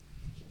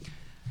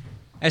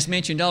As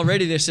mentioned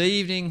already this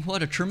evening,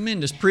 what a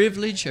tremendous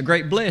privilege, a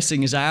great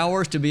blessing is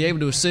ours to be able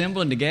to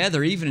assemble and to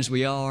gather even as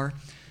we are.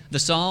 The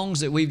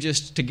songs that we've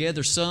just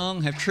together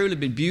sung have truly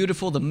been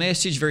beautiful, the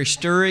message very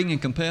stirring and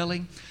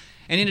compelling.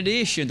 And in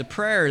addition, the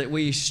prayer that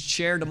we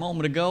shared a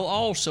moment ago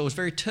also is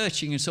very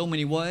touching in so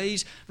many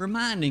ways,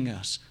 reminding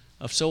us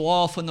of so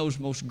often those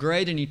most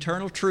great and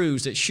eternal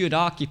truths that should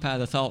occupy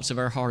the thoughts of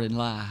our heart and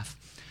life.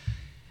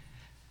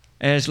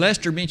 As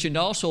Lester mentioned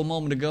also a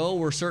moment ago,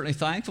 we're certainly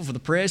thankful for the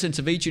presence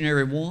of each and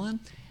every one.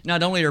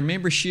 Not only our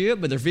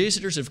membership, but their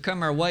visitors have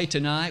come our way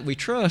tonight. We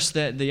trust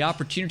that the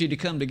opportunity to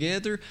come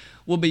together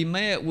will be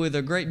met with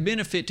a great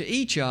benefit to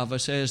each of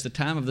us as the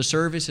time of the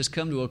service has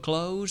come to a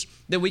close,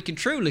 that we can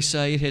truly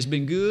say it has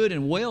been good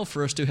and well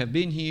for us to have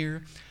been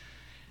here.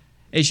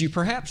 As you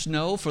perhaps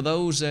know, for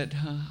those that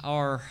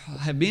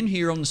have been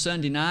here on the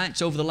Sunday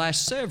nights over the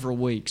last several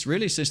weeks,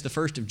 really since the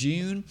 1st of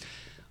June,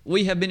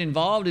 we have been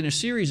involved in a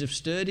series of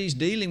studies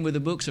dealing with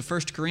the books of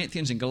 1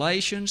 Corinthians and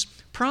Galatians,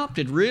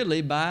 prompted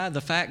really by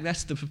the fact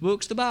that's the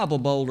books the Bible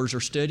Bowlers are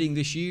studying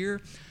this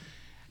year.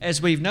 As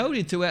we've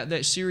noted throughout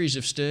that series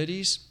of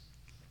studies,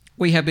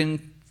 we have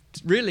been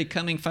really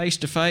coming face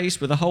to face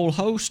with a whole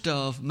host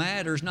of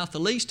matters, not the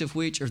least of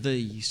which are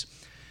these.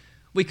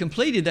 We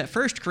completed that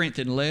 1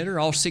 Corinthian letter,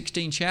 all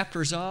 16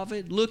 chapters of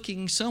it,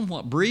 looking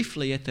somewhat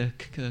briefly at the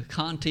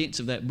contents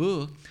of that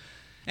book.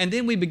 And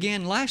then we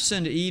began last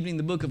Sunday evening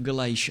the book of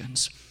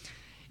Galatians.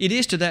 It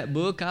is to that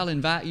book I'll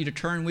invite you to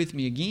turn with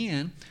me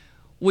again.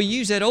 We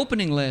used that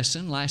opening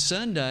lesson last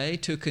Sunday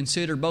to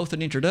consider both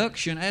an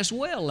introduction as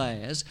well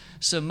as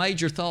some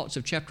major thoughts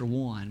of chapter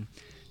 1.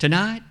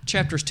 Tonight,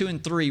 chapters 2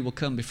 and 3 will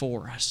come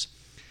before us.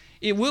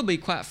 It will be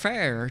quite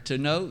fair to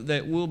note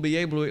that we'll be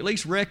able to at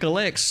least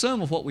recollect some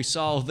of what we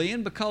saw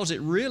then, because it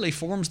really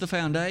forms the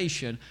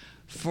foundation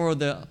for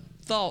the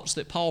thoughts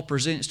that Paul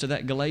presents to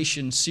that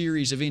Galatian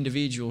series of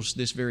individuals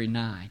this very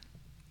night.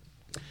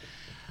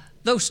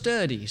 Those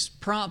studies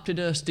prompted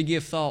us to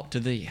give thought to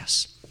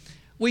this.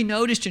 We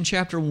noticed in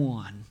chapter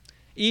 1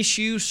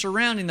 issues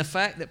surrounding the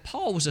fact that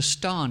Paul was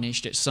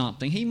astonished at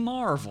something. He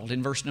marveled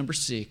in verse number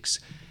 6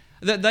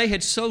 that they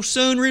had so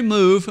soon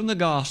removed from the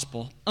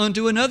gospel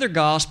unto another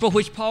gospel,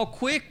 which Paul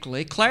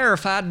quickly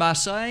clarified by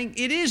saying,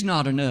 it is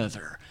not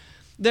another.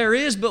 There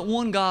is but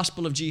one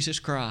gospel of Jesus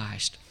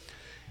Christ.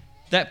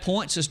 That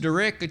points us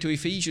directly to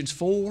Ephesians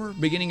 4,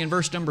 beginning in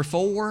verse number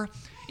 4,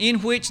 in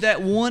which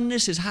that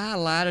oneness is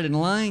highlighted in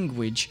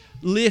language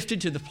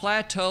lifted to the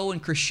plateau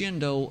and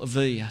crescendo of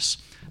this.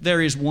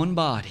 There is one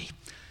body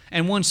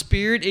and one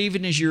Spirit,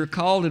 even as you are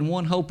called in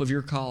one hope of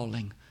your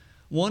calling.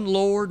 One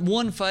Lord,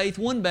 one faith,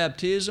 one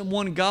baptism,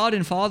 one God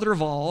and Father of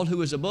all,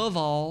 who is above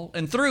all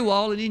and through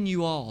all and in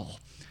you all.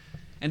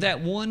 And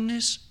that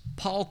oneness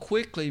Paul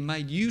quickly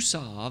made use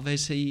of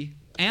as he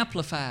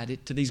amplified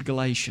it to these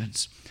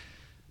Galatians.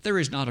 There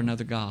is not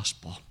another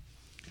gospel.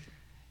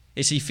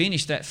 As he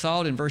finished that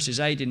thought in verses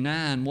 8 and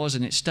 9,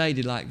 wasn't it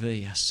stated like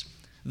this?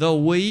 Though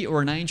we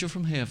or an angel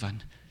from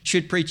heaven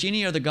should preach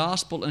any other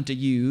gospel unto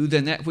you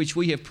than that which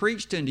we have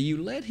preached unto you,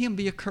 let him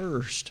be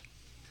accursed.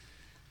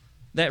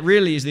 That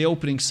really is the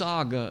opening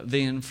saga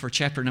then for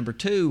chapter number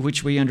 2,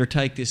 which we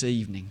undertake this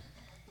evening.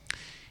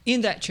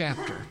 In that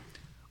chapter,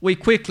 we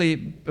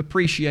quickly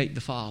appreciate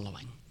the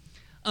following.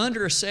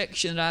 Under a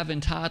section that I've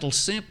entitled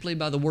simply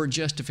by the word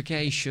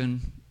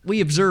justification, we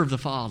observe the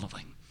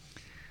following.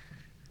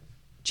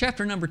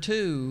 Chapter number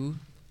 2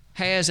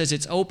 has as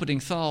its opening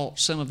thought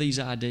some of these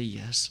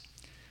ideas.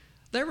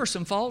 There were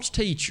some false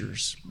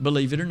teachers,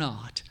 believe it or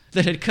not,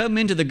 that had come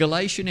into the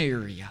Galatian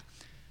area.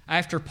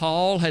 After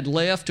Paul had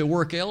left to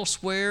work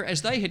elsewhere,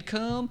 as they had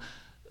come,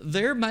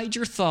 their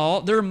major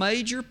thought, their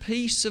major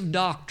piece of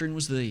doctrine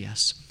was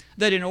this,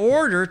 that in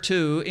order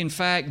to, in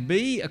fact,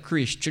 be a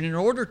Christian, in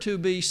order to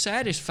be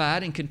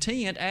satisfied and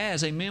content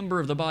as a member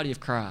of the body of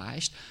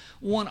Christ,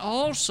 one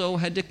also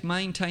had to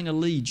maintain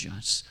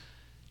allegiance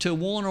to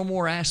one or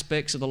more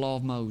aspects of the law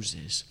of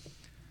Moses.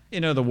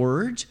 In other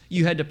words,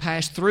 you had to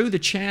pass through the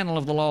channel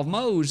of the law of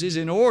Moses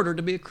in order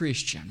to be a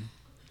Christian.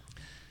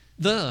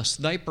 Thus,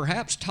 they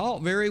perhaps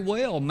taught very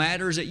well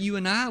matters that you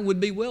and I would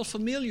be well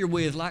familiar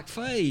with, like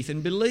faith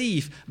and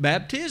belief,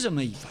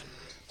 baptism even.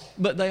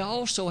 But they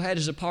also had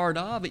as a part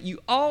of it, you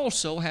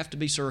also have to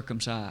be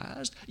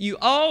circumcised. You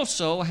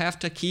also have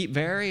to keep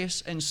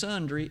various and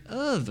sundry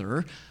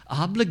other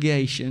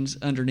obligations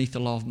underneath the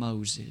law of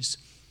Moses.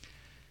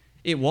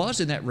 It was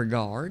in that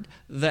regard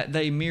that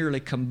they merely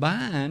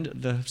combined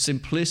the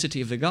simplicity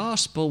of the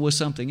gospel with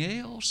something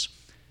else.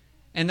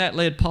 And that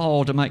led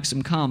Paul to make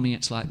some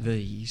comments like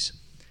these.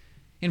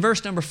 In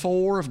verse number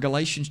 4 of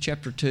Galatians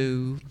chapter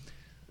 2,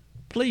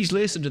 please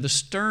listen to the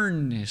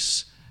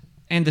sternness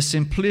and the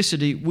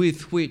simplicity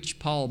with which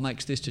Paul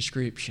makes this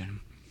description.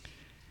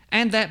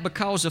 And that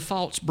because of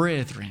false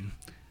brethren,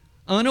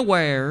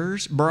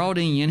 unawares brought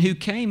in, who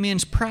came in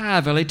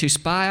privately to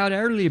spy out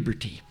our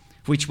liberty,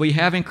 which we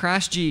have in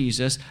Christ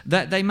Jesus,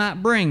 that they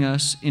might bring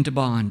us into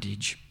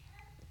bondage.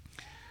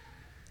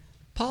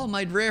 Paul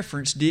made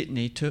reference, didn't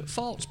he, to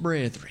false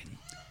brethren.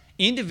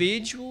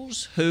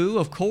 Individuals who,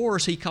 of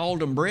course, he called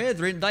them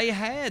brethren, they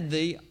had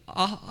the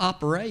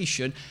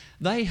operation,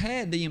 they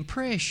had the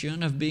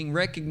impression of being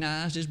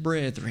recognized as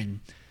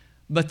brethren.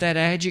 But that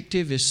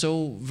adjective is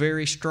so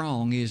very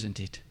strong, isn't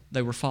it?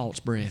 They were false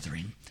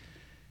brethren.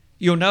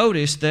 You'll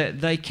notice that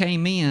they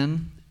came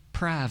in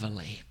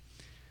privately.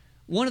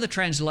 One of the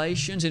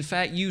translations, in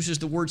fact, uses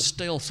the word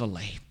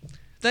stealthily.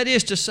 That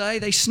is to say,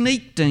 they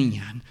sneaked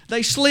in.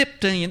 They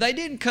slipped in. They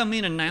didn't come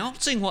in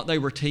announcing what they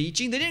were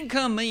teaching. They didn't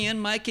come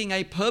in making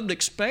a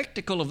public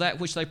spectacle of that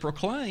which they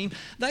proclaimed.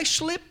 They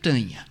slipped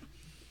in.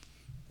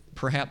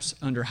 Perhaps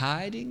under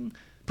hiding,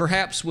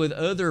 perhaps with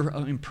other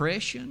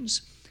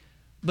impressions.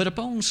 But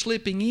upon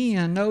slipping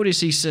in,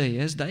 notice he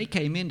says, they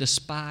came in to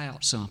spy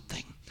out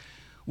something.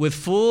 With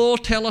full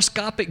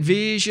telescopic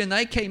vision,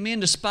 they came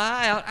in to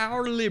spy out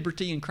our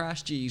liberty in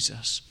Christ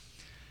Jesus.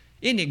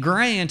 Isn't it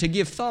grand to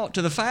give thought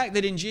to the fact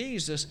that in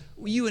Jesus,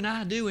 you and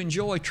I do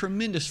enjoy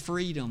tremendous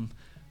freedom,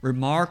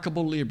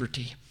 remarkable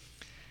liberty.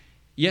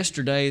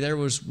 Yesterday, there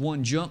was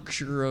one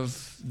juncture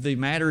of the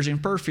matters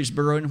in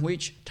Murfreesboro in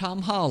which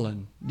Tom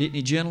Holland, didn't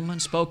he, gentlemen,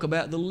 spoke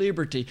about the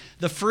liberty,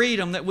 the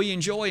freedom that we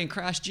enjoy in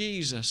Christ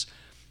Jesus.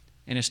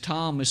 And as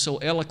Tom is so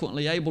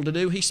eloquently able to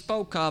do, he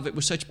spoke of it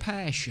with such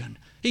passion.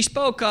 He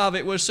spoke of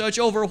it with such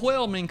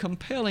overwhelming,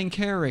 compelling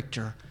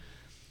character.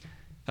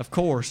 Of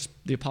course,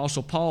 the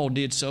Apostle Paul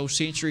did so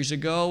centuries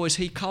ago as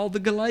he called the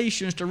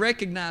Galatians to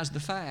recognize the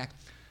fact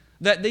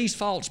that these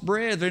false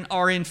brethren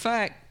are in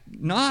fact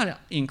not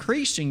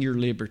increasing your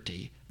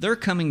liberty. They're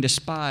coming to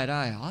spy it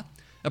out,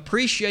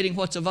 appreciating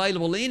what's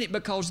available in it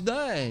because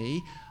they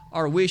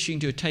are wishing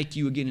to take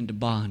you again into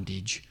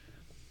bondage.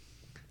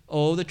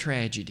 Oh, the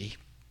tragedy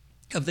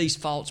of these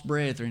false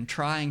brethren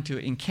trying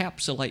to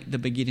encapsulate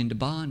them again into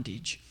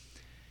bondage.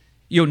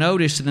 You'll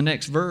notice in the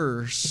next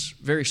verse,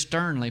 very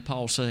sternly,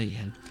 Paul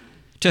said,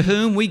 to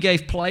whom we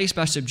gave place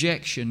by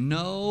subjection,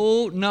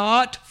 no,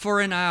 not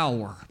for an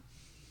hour.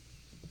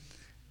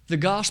 The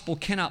gospel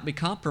cannot be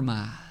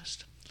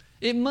compromised.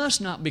 It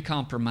must not be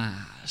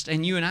compromised.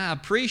 And you and I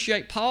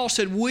appreciate, Paul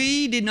said,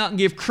 we did not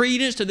give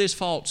credence to this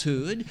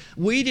falsehood.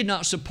 We did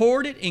not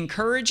support it,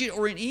 encourage it,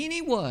 or in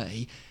any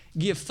way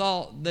give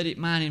thought that it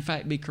might in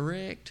fact be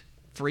correct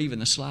for even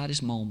the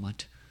slightest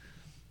moment,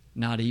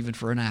 not even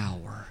for an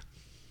hour.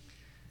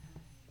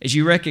 As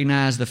you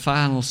recognize the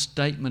final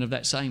statement of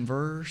that same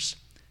verse,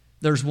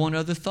 there's one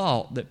other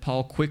thought that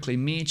Paul quickly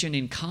mentioned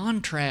in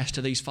contrast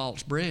to these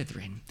false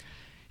brethren.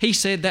 He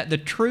said that the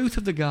truth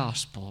of the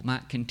gospel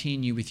might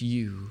continue with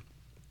you.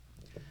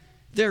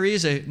 There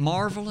is a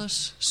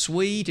marvelous,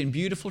 sweet, and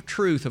beautiful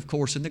truth, of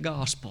course, in the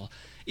gospel.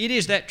 It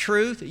is that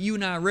truth that you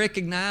and I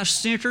recognize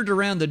centered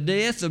around the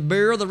death, the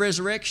burial, the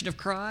resurrection of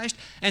Christ,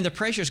 and the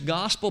precious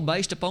gospel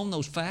based upon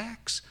those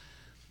facts.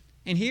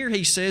 And here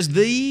he says,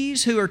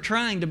 these who are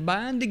trying to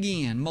bind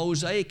again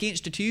Mosaic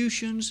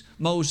institutions,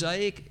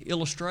 Mosaic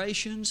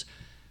illustrations,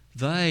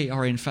 they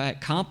are in fact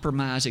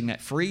compromising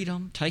that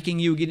freedom, taking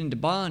you again into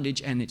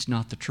bondage, and it's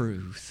not the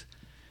truth.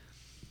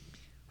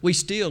 We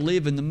still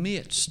live in the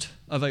midst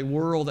of a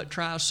world that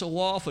tries so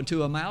often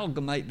to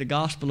amalgamate the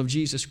gospel of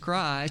Jesus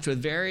Christ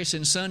with various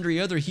and sundry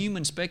other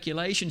human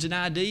speculations and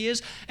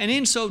ideas, and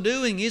in so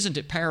doing, isn't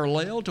it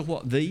parallel to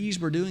what these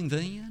were doing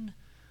then?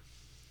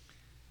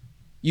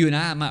 You and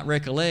I might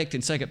recollect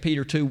in 2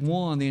 Peter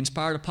 2:1, the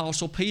inspired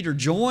apostle Peter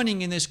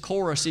joining in this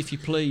chorus, if you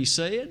please,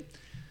 said,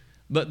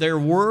 but there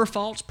were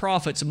false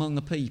prophets among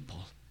the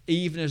people,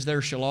 even as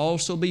there shall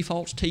also be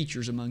false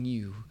teachers among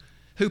you,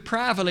 who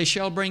privately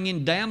shall bring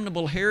in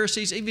damnable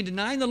heresies, even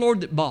denying the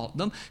Lord that bought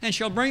them, and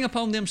shall bring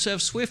upon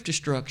themselves swift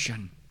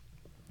destruction.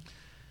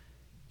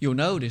 You'll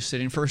notice that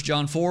in 1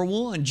 John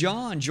 4:1,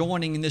 John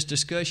joining in this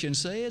discussion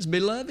says,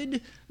 beloved,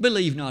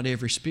 believe not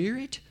every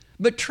spirit,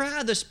 but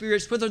try the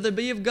spirits whether they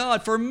be of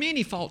God, for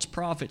many false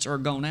prophets are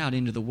gone out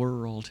into the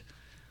world.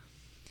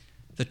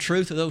 The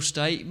truth of those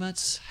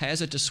statements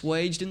hasn't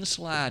assuaged in the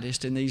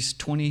slightest in these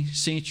 20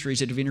 centuries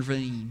that have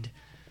intervened.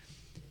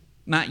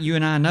 Might you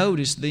and I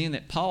notice then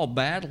that Paul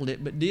battled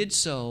it, but did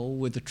so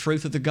with the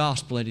truth of the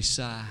gospel at his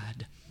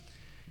side.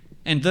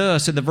 And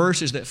thus, in the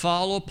verses that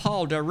follow,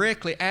 Paul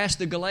directly asked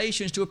the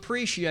Galatians to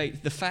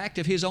appreciate the fact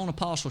of his own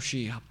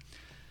apostleship.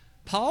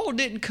 Paul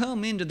didn't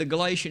come into the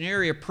Galatian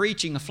area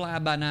preaching a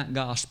fly-by-night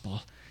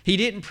gospel. He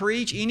didn't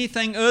preach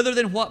anything other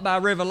than what by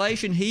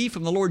revelation he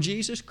from the Lord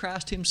Jesus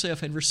Christ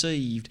himself had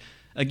received.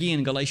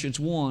 Again, Galatians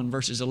 1,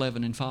 verses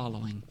 11 and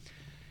following.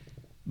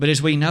 But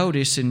as we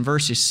notice in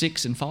verses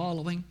 6 and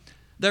following,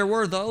 there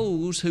were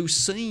those who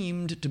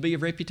seemed to be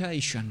of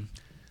reputation,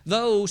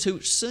 those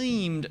who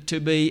seemed to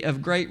be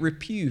of great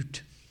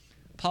repute.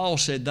 Paul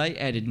said they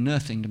added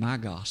nothing to my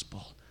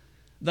gospel.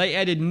 They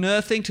added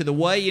nothing to the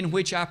way in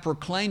which I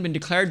proclaimed and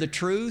declared the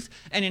truth.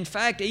 And in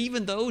fact,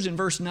 even those in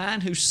verse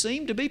 9 who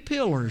seemed to be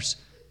pillars,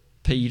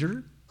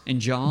 Peter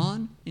and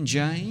John and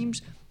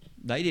James,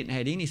 they didn't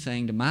add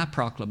anything to my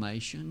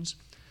proclamations.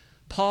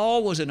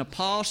 Paul was an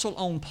apostle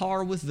on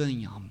par with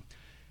them.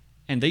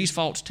 And these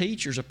false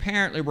teachers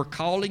apparently were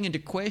calling into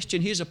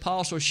question his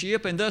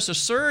apostleship and thus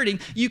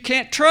asserting, you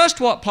can't trust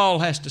what Paul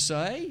has to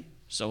say.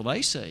 So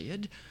they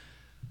said.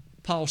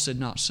 Paul said,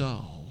 not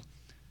so.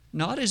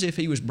 Not as if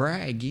he was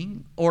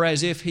bragging or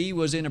as if he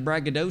was in a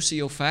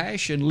braggadocio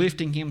fashion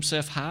lifting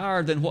himself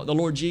higher than what the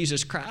Lord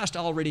Jesus Christ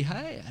already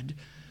had.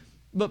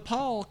 But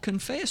Paul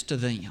confessed to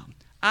them,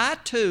 I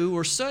too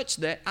were such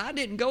that I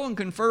didn't go and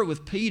confer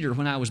with Peter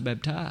when I was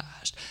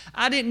baptized.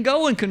 I didn't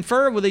go and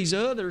confer with these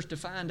others to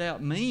find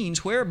out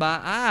means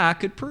whereby I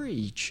could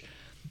preach.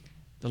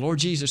 The Lord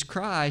Jesus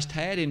Christ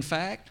had in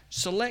fact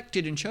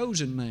selected and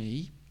chosen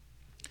me.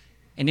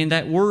 And in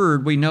that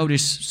word we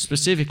notice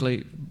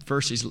specifically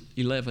verses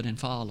 11 and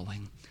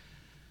following.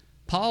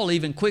 Paul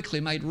even quickly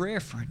made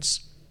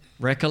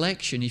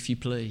recollection if you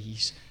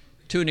please,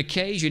 to an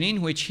occasion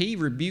in which he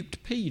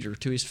rebuked Peter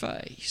to his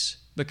face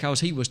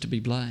because he was to be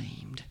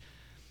blamed.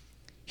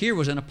 Here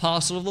was an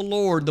apostle of the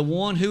Lord, the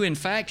one who in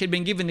fact had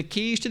been given the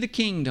keys to the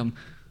kingdom,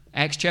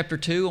 Acts chapter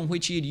 2, on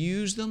which he had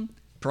used them,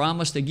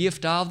 promised the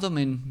gift of them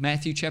in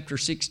Matthew chapter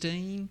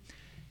 16.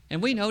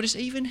 And we notice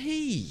even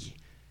he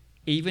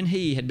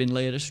had been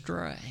led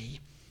astray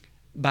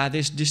by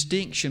this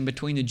distinction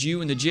between the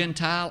Jew and the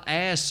Gentile,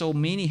 as so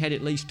many had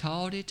at least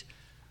taught it.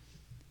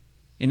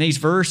 In these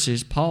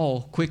verses,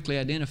 Paul quickly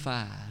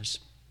identifies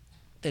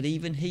that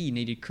even he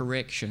needed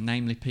correction,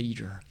 namely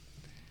Peter.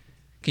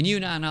 Can you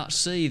and I not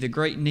see the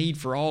great need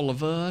for all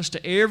of us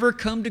to ever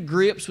come to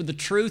grips with the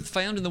truth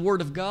found in the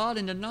Word of God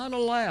and to not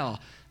allow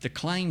the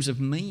claims of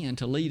men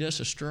to lead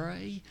us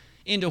astray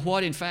into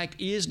what in fact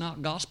is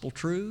not gospel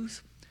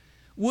truth?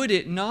 Would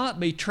it not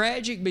be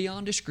tragic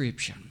beyond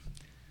description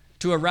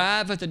to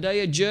arrive at the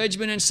day of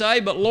judgment and say,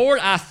 but Lord,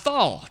 I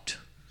thought.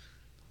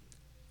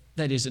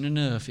 That isn't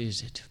enough,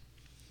 is it?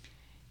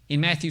 In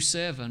Matthew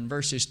 7,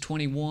 verses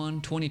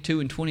 21, 22,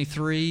 and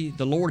 23,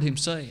 the Lord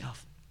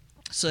Himself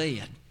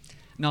said,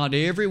 not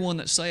everyone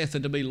that saith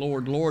unto me,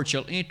 Lord, Lord,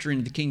 shall enter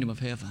into the kingdom of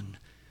heaven,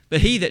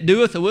 but he that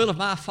doeth the will of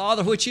my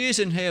Father which is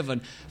in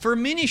heaven. For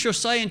many shall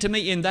say unto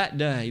me in that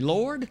day,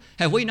 Lord,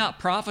 have we not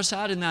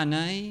prophesied in Thy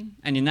name?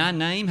 And in Thy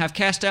name have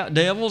cast out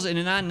devils, and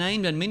in Thy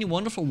name done many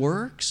wonderful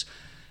works?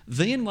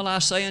 Then will I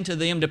say unto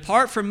them,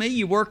 depart from me,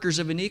 you workers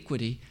of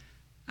iniquity.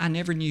 I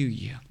never knew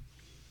you.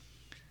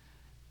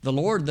 The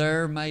Lord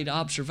there made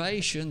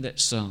observation that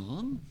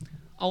some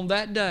on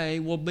that day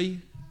will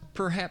be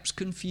perhaps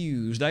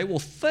confused. They will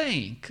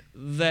think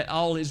that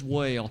all is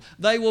well.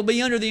 They will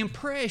be under the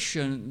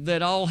impression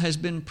that all has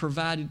been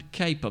provided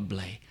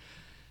capably.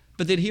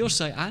 But then He'll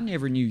say, I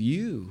never knew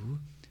you,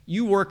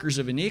 you workers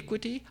of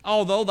iniquity.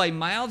 Although they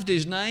mouthed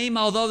His name,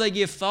 although they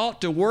give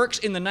thought to works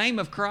in the name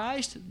of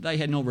Christ, they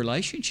had no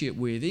relationship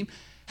with Him.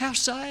 How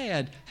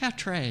sad, how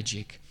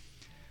tragic.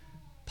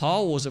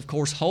 Paul was, of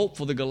course,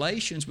 hopeful the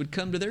Galatians would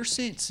come to their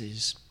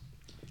senses.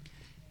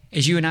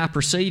 As you and I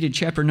proceed in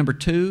chapter number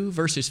 2,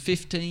 verses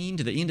 15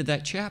 to the end of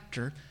that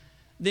chapter,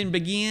 then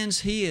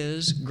begins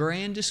his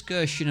grand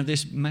discussion of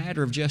this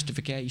matter of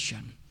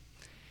justification.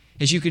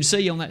 As you can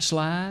see on that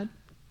slide,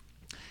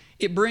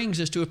 it brings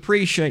us to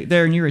appreciate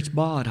there near its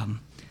bottom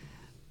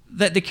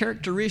that the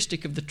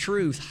characteristic of the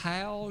truth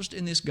housed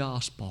in this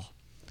gospel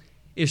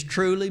is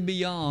truly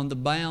beyond the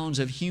bounds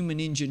of human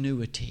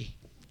ingenuity,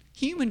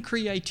 human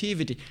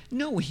creativity.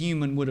 No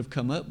human would have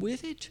come up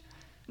with it.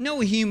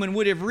 No human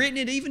would have written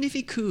it even if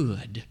he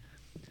could.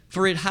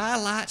 For it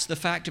highlights the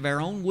fact of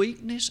our own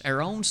weakness,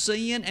 our own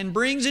sin, and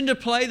brings into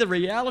play the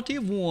reality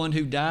of one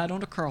who died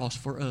on a cross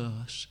for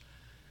us.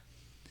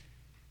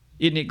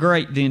 Isn't it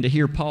great then to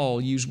hear Paul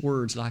use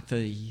words like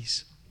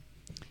these?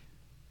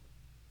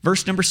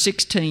 Verse number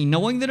 16,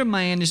 knowing that a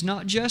man is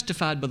not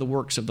justified by the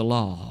works of the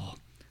law,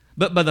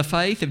 but by the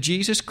faith of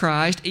Jesus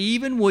Christ,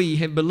 even we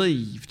have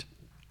believed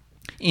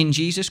in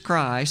Jesus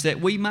Christ, that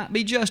we might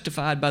be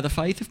justified by the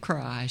faith of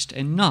Christ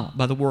and not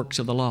by the works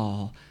of the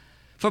law.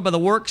 For by the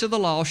works of the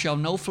law shall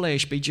no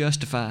flesh be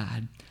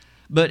justified.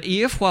 But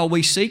if, while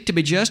we seek to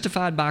be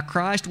justified by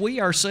Christ,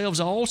 we ourselves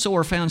also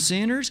are found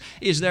sinners,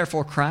 is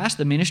therefore Christ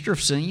the minister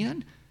of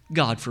sin?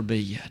 God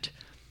forbid.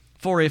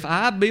 For if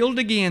I build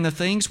again the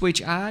things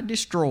which I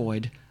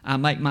destroyed, I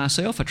make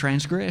myself a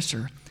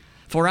transgressor.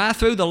 For I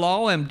through the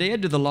law am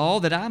dead to the law,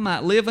 that I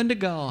might live unto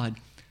God.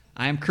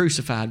 I am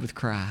crucified with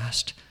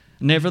Christ.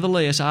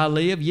 Nevertheless, I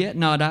live, yet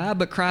not I,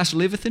 but Christ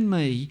liveth in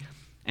me.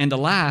 And the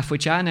life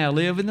which I now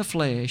live in the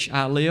flesh,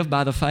 I live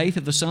by the faith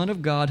of the Son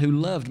of God, who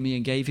loved me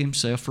and gave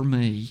Himself for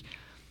me.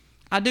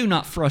 I do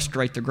not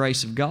frustrate the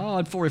grace of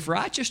God, for if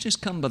righteousness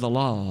come by the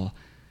law,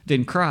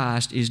 then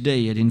Christ is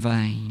dead in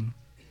vain.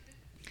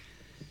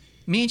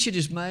 Mention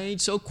is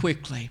made so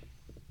quickly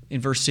in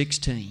verse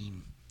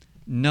 16.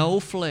 No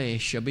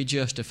flesh shall be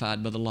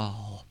justified by the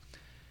law.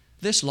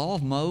 This law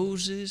of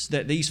Moses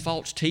that these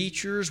false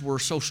teachers were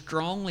so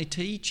strongly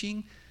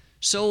teaching,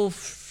 so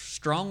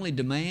strongly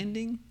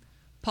demanding,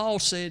 Paul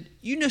said,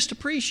 you must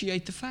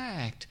appreciate the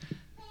fact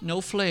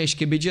no flesh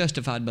can be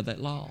justified by that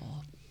law.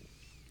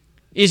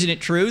 Isn't it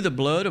true the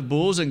blood of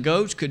bulls and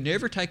goats could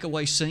never take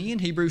away sin?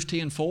 Hebrews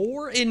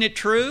 10:4. Isn't it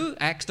true,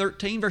 Acts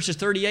 13 verses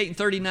 38 and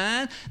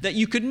 39, that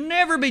you could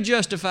never be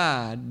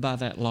justified by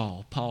that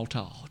law, Paul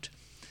taught.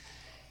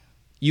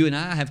 You and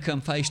I have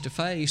come face to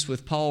face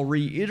with Paul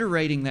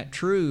reiterating that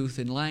truth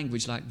in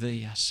language like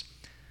this.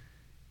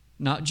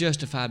 not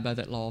justified by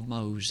that law of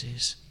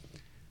Moses.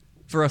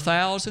 For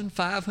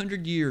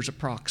 1,500 years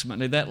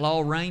approximately, that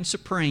law reigned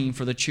supreme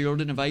for the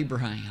children of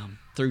Abraham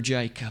through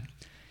Jacob.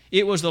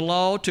 It was the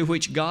law to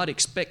which God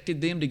expected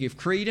them to give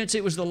credence.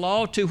 It was the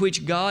law to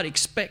which God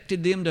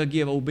expected them to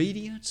give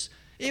obedience.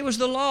 It was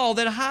the law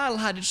that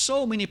highlighted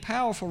so many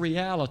powerful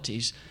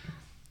realities,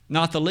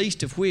 not the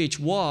least of which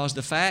was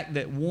the fact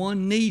that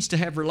one needs to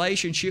have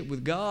relationship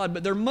with God,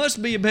 but there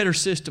must be a better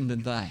system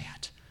than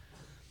that.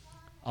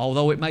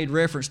 Although it made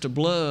reference to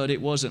blood, it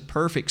wasn't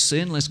perfect,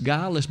 sinless,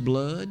 guileless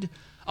blood.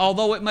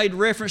 Although it made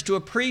reference to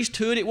a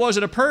priesthood, it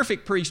wasn't a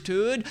perfect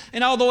priesthood.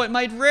 And although it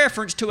made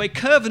reference to a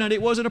covenant,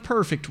 it wasn't a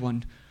perfect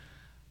one.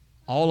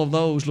 All of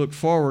those looked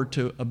forward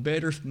to a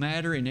better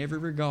matter in every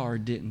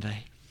regard, didn't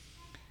they?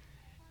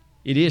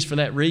 It is for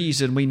that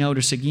reason we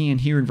notice again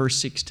here in verse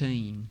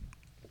 16,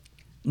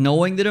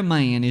 knowing that a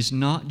man is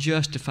not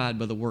justified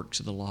by the works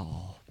of the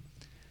law.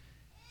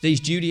 These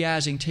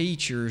Judaizing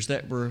teachers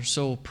that were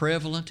so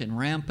prevalent and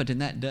rampant in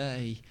that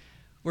day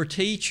were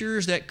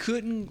teachers that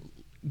couldn't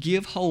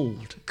give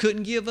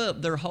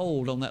up their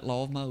hold on that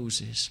law of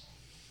Moses.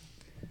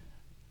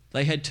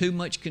 They had too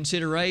much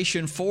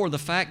consideration for the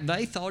fact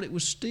they thought it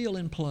was still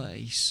in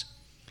place.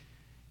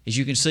 As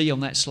you can see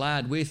on that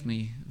slide with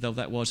me, though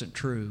that wasn't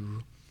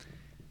true.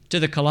 To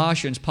the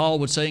Colossians, Paul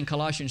would say in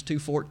Colossians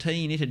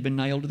 2:14, it had been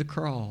nailed to the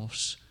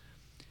cross.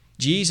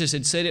 Jesus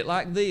had said it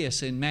like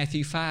this in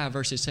Matthew 5,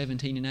 verses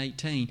 17 and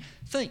 18.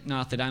 Think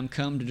not that I'm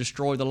come to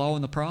destroy the law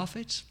and the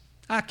prophets.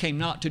 I came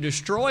not to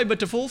destroy, but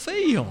to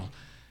fulfill.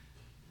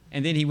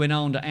 And then he went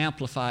on to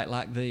amplify it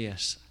like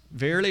this.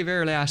 Verily,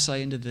 verily, I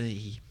say unto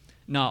thee,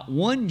 not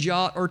one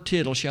jot or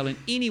tittle shall in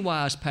any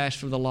wise pass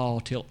from the law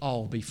till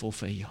all be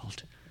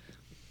fulfilled.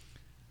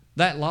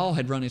 That law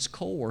had run its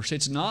course.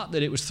 It's not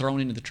that it was thrown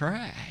into the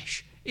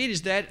trash. It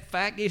is that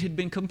fact it had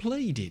been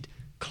completed,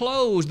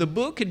 closed. The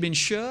book had been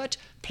shut,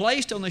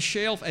 placed on the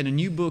shelf, and a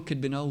new book had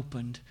been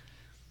opened.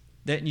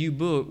 That new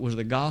book was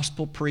the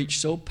gospel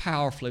preached so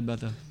powerfully by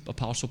the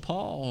Apostle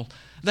Paul.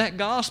 That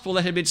gospel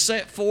that had been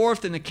set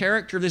forth in the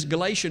character of this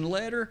Galatian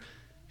letter,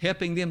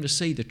 helping them to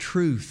see the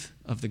truth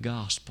of the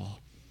gospel.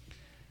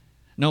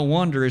 No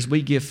wonder as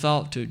we give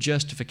thought to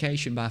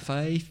justification by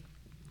faith,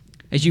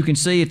 as you can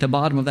see at the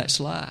bottom of that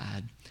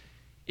slide,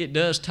 it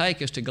does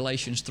take us to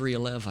Galatians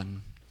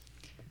 3:11,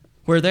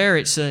 where there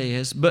it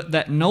says, but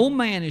that no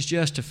man is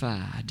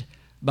justified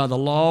by the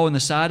law in the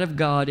sight of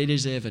God, it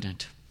is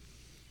evident.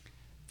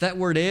 That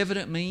word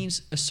evident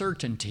means a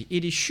certainty.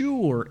 It is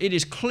sure. It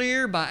is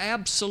clear by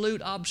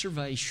absolute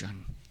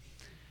observation.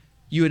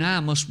 You and I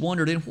must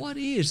wonder, then what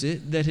is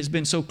it that has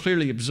been so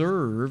clearly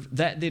observed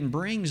that then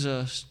brings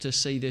us to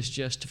see this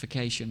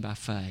justification by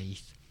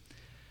faith?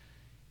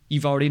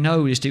 You've already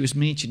noticed it was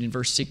mentioned in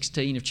verse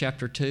 16 of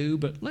chapter 2,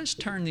 but let's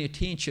turn the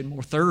attention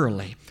more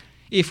thoroughly,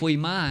 if we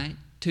might,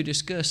 to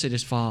discuss it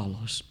as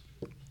follows.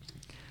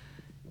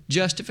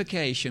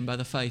 Justification by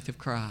the faith of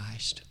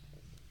Christ.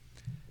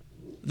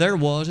 There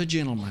was a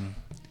gentleman.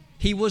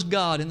 He was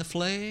God in the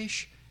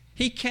flesh.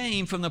 He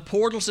came from the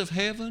portals of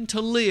heaven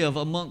to live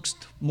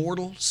amongst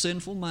mortal,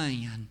 sinful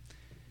man.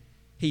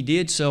 He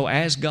did so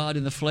as God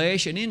in the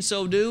flesh, and in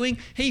so doing,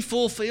 He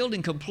fulfilled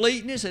in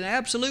completeness and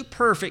absolute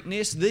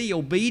perfectness the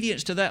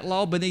obedience to that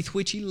law beneath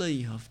which He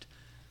lived.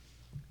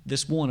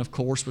 This one, of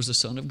course, was the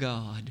Son of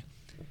God.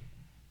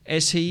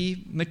 As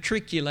He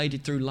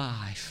matriculated through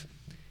life,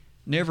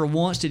 never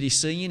once did He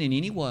sin in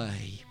any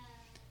way.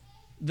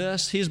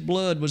 Thus, His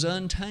blood was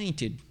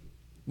untainted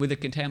with the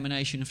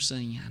contamination of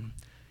sin.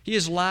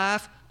 His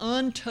life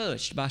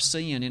untouched by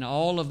sin and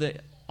all of the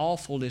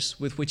awfulness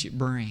with which it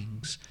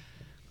brings.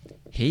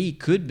 He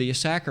could be a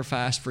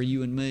sacrifice for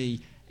you and me,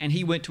 and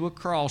He went to a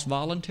cross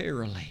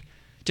voluntarily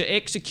to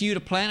execute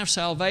a plan of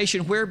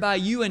salvation whereby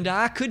you and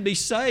I could be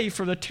saved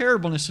from the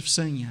terribleness of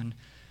sin.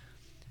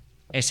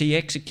 As He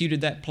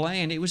executed that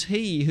plan, it was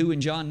He who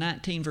in John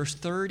 19 verse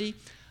 30,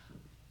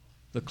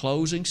 the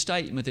closing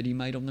statement that He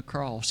made on the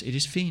cross, it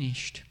is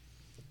finished,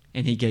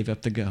 and He gave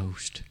up the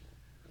ghost.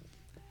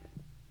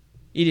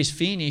 It is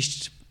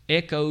finished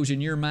echoes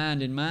in your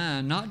mind and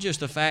mine, not just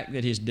the fact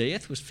that His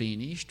death was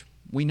finished,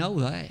 we know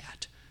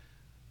that,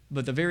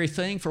 but the very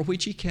thing for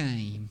which He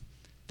came,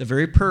 the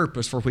very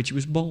purpose for which He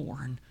was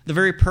born, the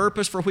very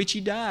purpose for which He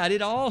died,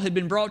 it all had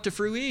been brought to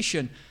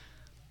fruition.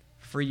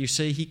 For you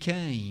see, He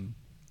came.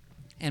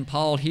 And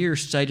Paul here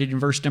stated in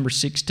verse number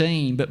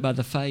 16, but by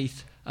the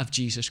faith of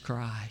Jesus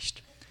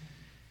Christ.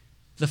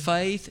 The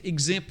faith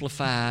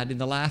exemplified in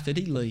the life that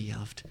He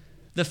lived.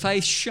 The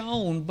faith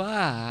shown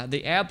by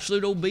the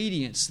absolute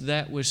obedience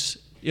that was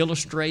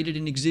illustrated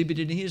and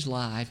exhibited in His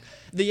life.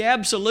 The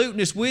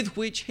absoluteness with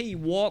which He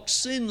walked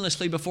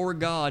sinlessly before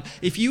God.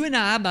 If you and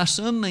I by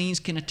some means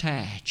can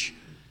attach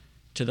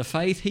to the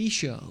faith He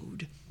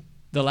showed,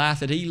 the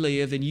life that He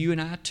lived, then you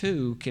and I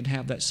too can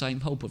have that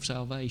same hope of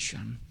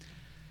salvation.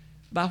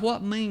 By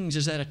what means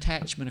is that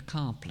attachment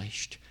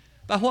accomplished?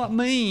 By what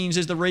means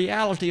is the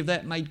reality of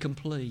that made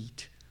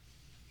complete?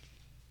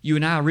 You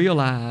and I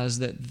realize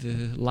that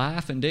the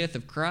life and death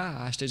of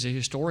Christ is a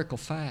historical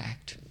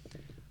fact.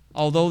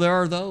 Although there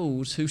are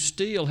those who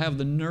still have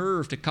the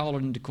nerve to call it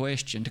into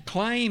question, to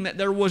claim that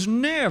there was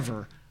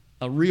never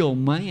a real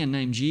man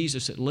named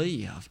Jesus that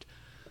lived.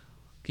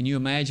 Can you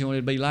imagine what it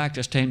would be like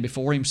to stand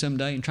before Him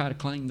someday and try to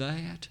claim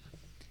that?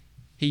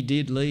 He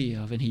did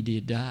live and He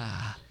did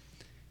die.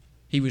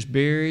 He was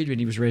buried and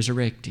He was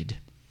resurrected.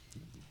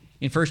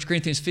 In 1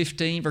 Corinthians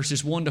 15,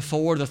 verses 1 to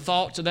 4, the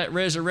thoughts of that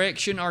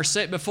resurrection are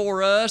set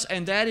before us,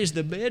 and that is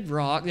the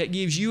bedrock that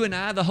gives you and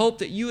I the hope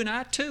that you and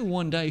I too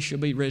one day shall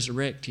be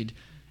resurrected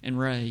and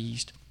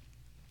raised.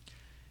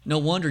 No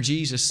wonder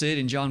Jesus said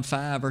in John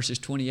 5, verses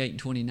 28 and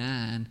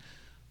 29,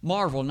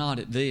 "Marvel not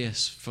at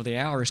this, for the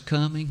hour is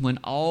coming when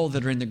all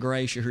that are in the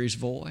grave shall hear His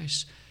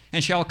voice,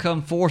 and shall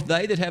come forth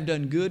they that have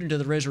done good unto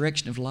the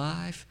resurrection of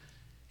life,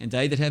 and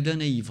they that have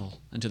done evil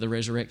unto the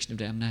resurrection of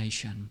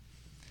damnation."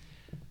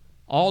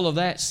 All of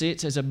that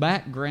sits as a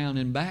background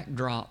and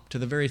backdrop to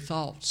the very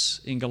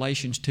thoughts in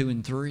Galatians 2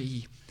 and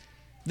 3.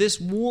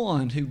 This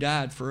one who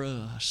died for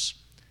us.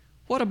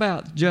 What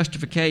about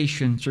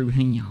justification through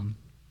Him?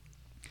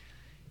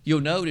 You'll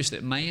notice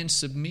that man's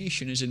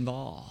submission is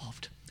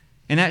involved.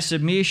 And that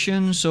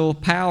submission so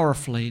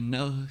powerfully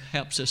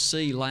helps us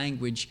see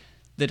language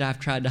that I've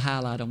tried to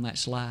highlight on that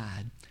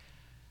slide.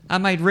 I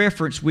made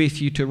reference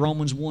with you to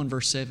Romans 1,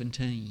 verse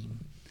 17.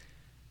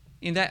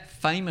 In that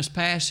famous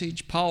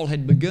passage, Paul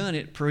had begun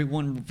it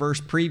one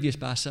verse previous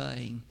by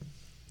saying,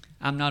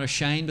 "I'm not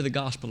ashamed of the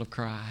gospel of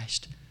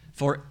Christ,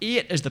 for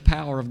it is the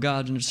power of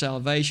God unto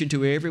salvation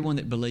to everyone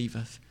that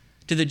believeth,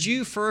 to the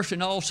Jew first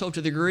and also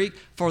to the Greek,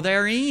 for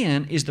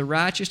therein is the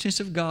righteousness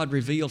of God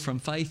revealed from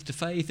faith to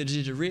faith, as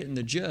it is written,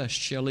 the just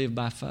shall live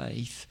by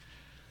faith."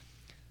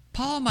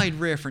 Paul made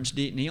reference,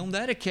 didn't he, on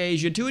that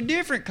occasion to a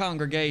different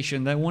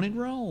congregation, the one in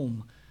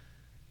Rome.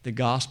 The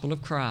gospel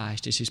of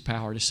Christ is His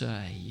power to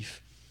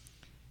save.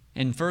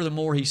 And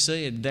furthermore, he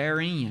said,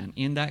 therein,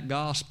 in that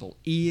gospel,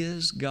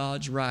 is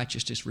God's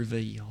righteousness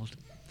revealed.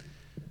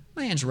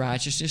 Man's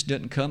righteousness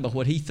doesn't come by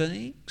what he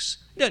thinks.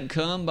 It doesn't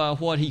come by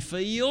what he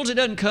feels. It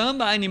doesn't come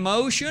by an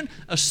emotion,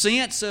 a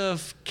sense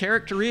of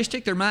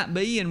characteristic there might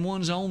be in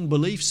one's own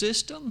belief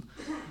system.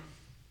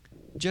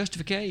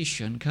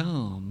 Justification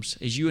comes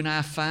as you and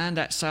I find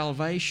that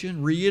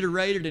salvation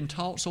reiterated and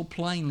taught so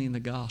plainly in the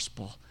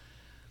gospel.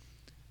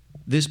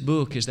 This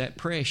book is that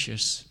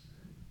precious.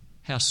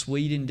 How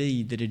sweet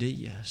indeed that it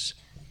is.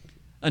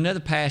 Another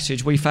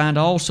passage we find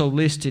also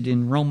listed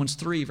in Romans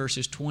 3,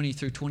 verses 20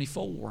 through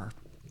 24.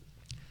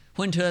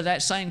 When to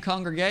that same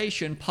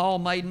congregation, Paul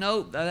made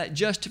note of that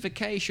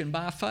justification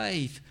by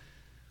faith.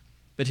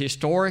 But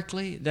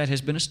historically, that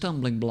has been a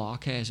stumbling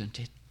block, hasn't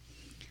it?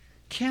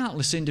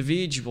 Countless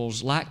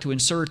individuals like to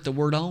insert the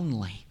word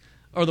only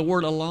or the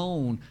word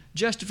alone,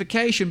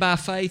 justification by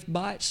faith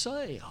by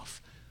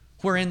itself,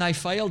 wherein they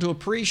fail to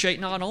appreciate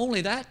not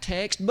only that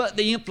text, but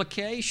the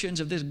implications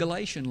of this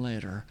Galatian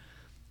letter,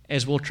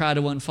 as we'll try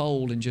to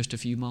unfold in just a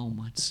few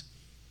moments.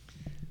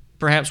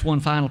 Perhaps one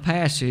final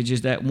passage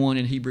is that one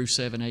in Hebrews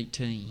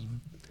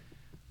 7:18,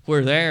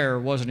 where there,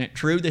 wasn't it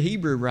true, the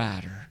Hebrew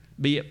writer,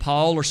 be it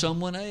Paul or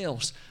someone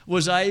else,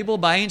 was able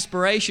by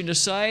inspiration to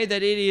say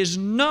that it is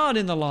not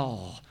in the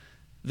law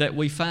that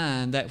we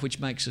find that which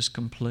makes us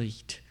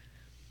complete.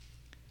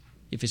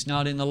 If it's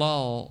not in the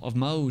law of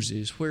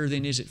Moses, where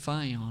then is it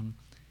found?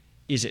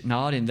 Is it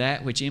not in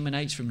that which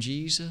emanates from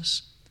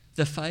Jesus,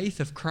 the faith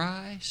of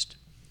Christ?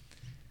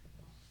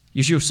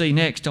 As you'll see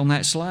next on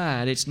that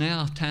slide, it's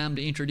now time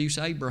to introduce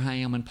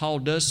Abraham, and Paul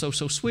does so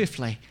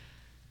swiftly.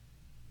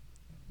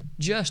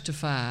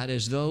 Justified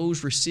as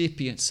those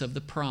recipients of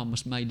the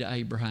promise made to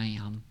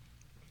Abraham.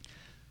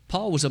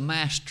 Paul was a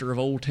master of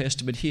Old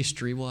Testament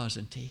history,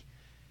 wasn't he?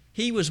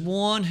 He was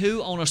one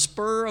who, on a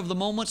spur of the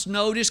moment's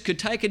notice, could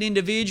take an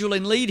individual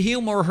and lead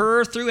him or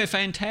her through a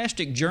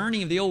fantastic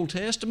journey of the Old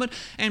Testament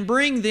and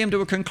bring them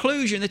to a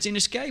conclusion that's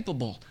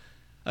inescapable,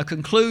 a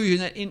conclusion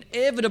that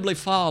inevitably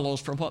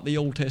follows from what the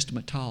Old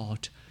Testament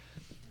taught.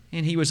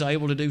 And he was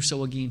able to do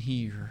so again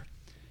here.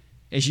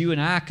 As you and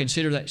I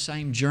consider that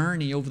same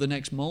journey over the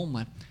next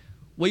moment,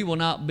 we will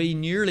not be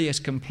nearly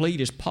as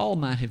complete as Paul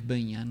might have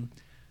been,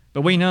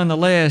 but we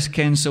nonetheless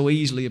can so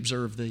easily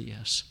observe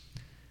this.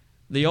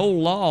 The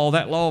old law,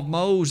 that law of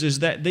Moses,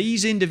 that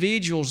these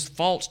individuals,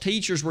 false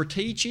teachers, were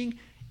teaching,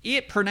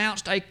 it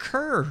pronounced a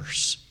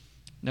curse.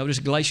 Notice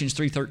Galatians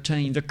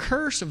 3:13, the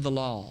curse of the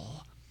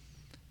law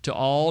to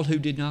all who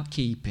did not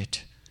keep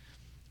it.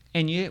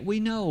 And yet we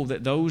know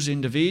that those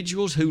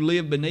individuals who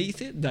lived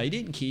beneath it, they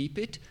didn't keep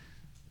it.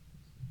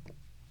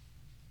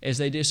 As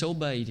they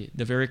disobeyed it,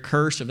 the very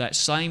curse of that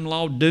same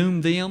law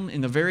doomed them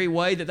in the very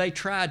way that they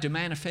tried to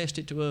manifest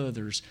it to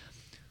others.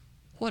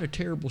 What a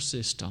terrible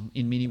system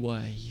in many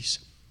ways.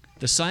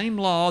 The same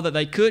law that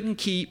they couldn't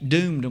keep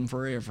doomed them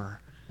forever.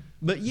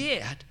 But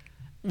yet,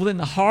 within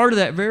the heart of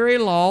that very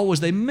law was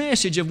the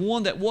message of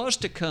one that was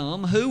to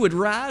come, who would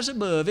rise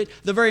above it.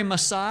 The very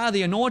Messiah,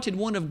 the anointed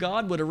one of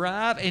God, would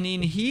arrive, and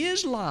in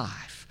His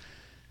life,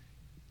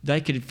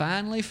 they could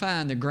finally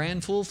find the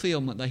grand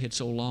fulfillment they had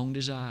so long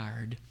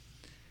desired.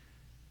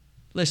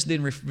 Let's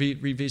then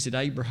revisit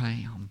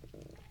Abraham.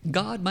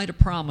 God made a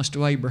promise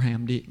to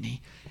Abraham, didn't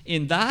He?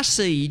 In thy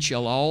seed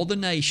shall all the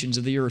nations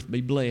of the earth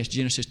be blessed,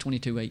 Genesis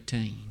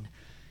 22:18.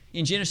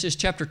 In Genesis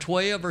chapter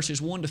 12,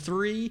 verses 1 to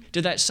 3,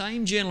 to that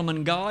same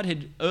gentleman, God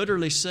had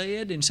utterly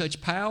said in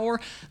such power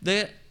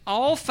that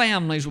all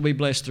families will be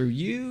blessed through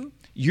you.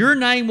 Your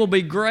name will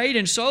be great,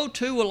 and so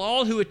too will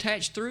all who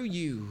attach through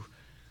you.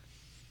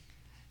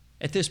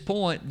 At this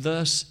point,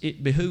 thus,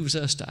 it behooves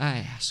us to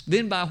ask,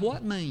 then by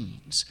what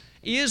means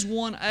is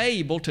one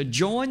able to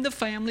join the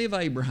family of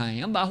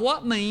Abraham? By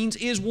what means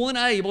is one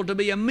able to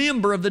be a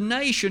member of the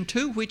nation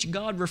to which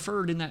God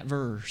referred in that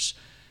verse?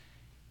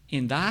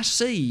 In thy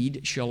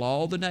seed shall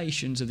all the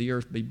nations of the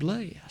earth be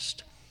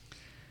blessed.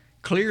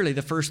 Clearly,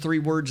 the first three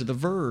words of the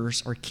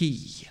verse are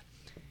key.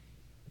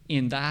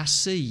 In thy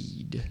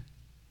seed.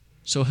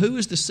 So who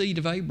is the seed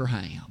of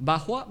Abraham? By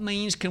what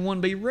means can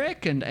one be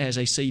reckoned as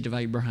a seed of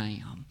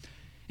Abraham?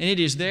 And it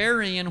is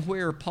therein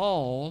where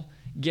Paul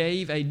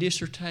gave a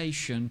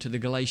dissertation to the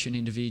Galatian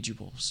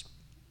individuals.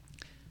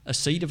 A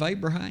seed of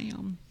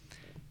Abraham?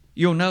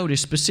 You'll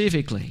notice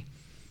specifically,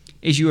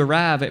 as you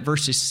arrive at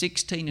verses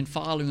 16 and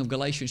following of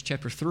Galatians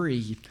chapter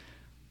 3,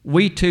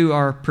 we too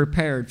are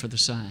prepared for the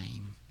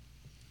same.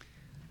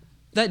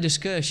 That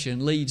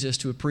discussion leads us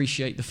to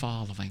appreciate the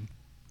following.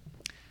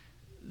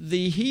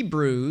 The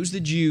Hebrews, the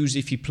Jews,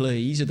 if you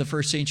please, of the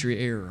first century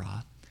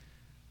era,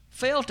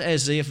 felt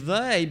as if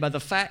they, by the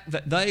fact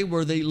that they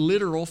were the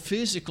literal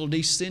physical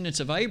descendants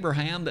of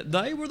Abraham, that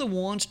they were the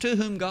ones to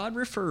whom God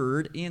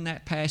referred in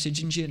that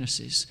passage in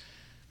Genesis.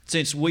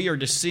 Since we are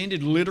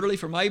descended literally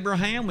from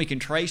Abraham, we can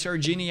trace our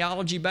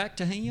genealogy back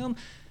to him,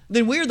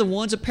 then we're the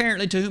ones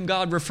apparently to whom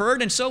God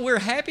referred, and so we're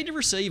happy to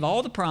receive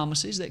all the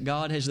promises that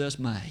God has thus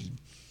made.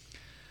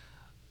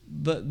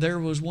 But there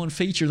was one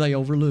feature they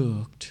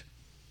overlooked.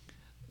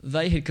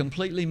 They had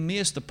completely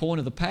missed the point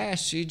of the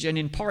passage, and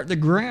in part the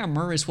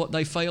grammar is what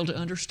they failed to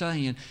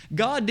understand.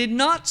 God did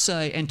not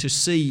say, and to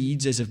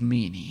seeds as of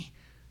many.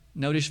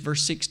 Notice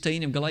verse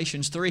 16 of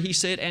Galatians 3, He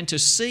said, and to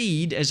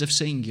seed as of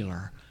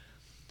singular.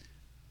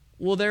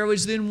 Well, there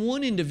was then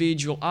one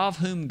individual of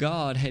whom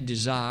God had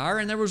desire,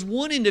 and there was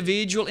one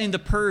individual in the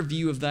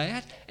purview of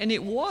that, and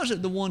it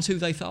wasn't the ones who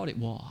they thought it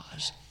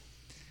was.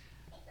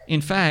 In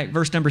fact,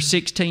 verse number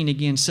 16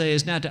 again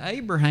says, now to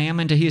Abraham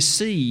and to his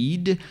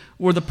seed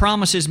were the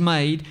promises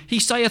made. He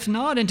saith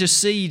not unto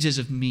seeds as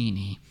of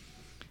many,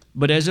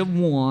 but as of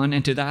one,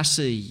 and to thy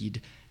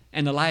seed.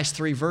 And the last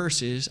three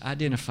verses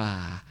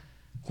identify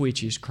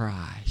which is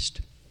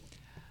Christ.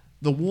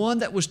 The one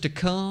that was to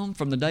come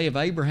from the day of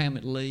Abraham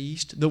at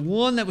least, the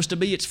one that was to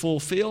be its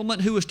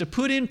fulfillment, who was to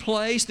put in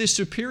place this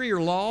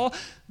superior law,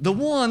 the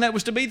one that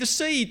was to be the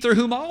seed through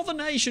whom all the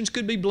nations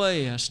could be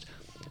blessed,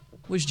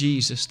 was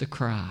Jesus the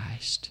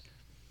Christ.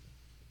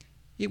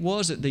 It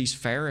wasn't these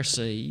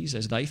Pharisees,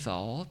 as they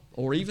thought,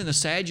 or even the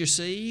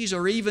Sadducees,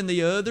 or even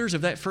the others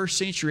of that first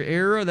century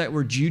era that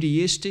were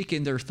Judaistic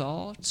in their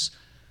thoughts.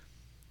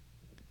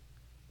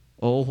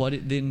 Oh, what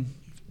it then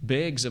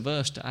begs of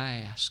us to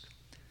ask.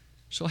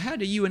 So how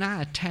do you and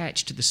I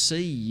attach to the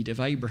seed of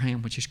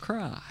Abraham, which is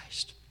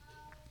Christ?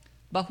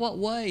 By what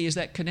way is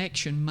that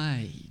connection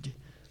made?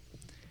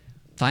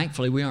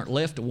 Thankfully, we aren't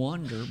left to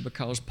wonder,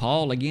 because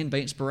Paul, again by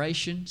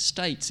inspiration,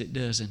 states it,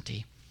 doesn't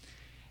he?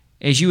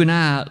 As you and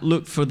I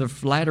look for the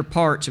latter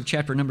parts of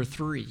chapter number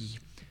 3,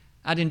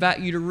 I'd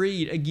invite you to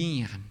read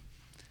again.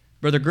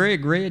 Brother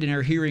Greg read in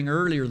our hearing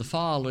earlier the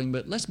following,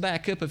 but let's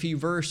back up a few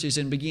verses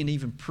and begin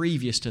even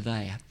previous to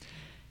that.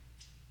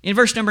 In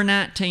verse number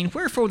 19,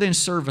 wherefore then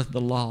serveth the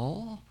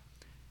law?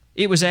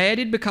 It was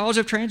added because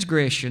of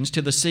transgressions,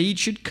 till the seed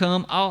should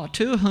come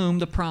to whom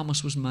the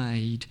promise was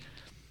made.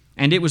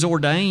 And it was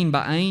ordained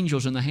by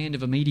angels in the hand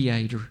of a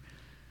mediator.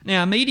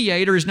 Now, a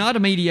mediator is not a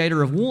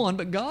mediator of one,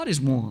 but God is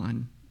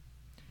one.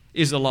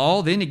 Is the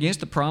law then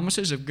against the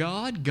promises of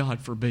God? God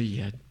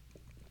forbid.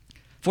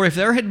 For if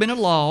there had been a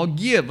law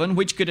given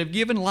which could have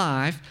given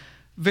life,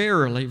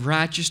 verily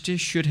righteousness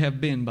should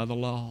have been by the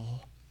law.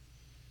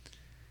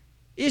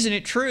 Isn't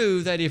it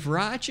true that if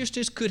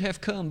righteousness could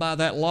have come by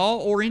that law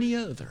or any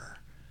other,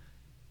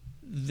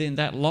 then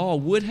that law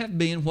would have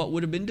been what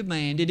would have been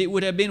demanded. It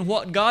would have been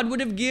what God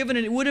would have given,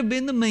 and it would have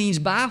been the means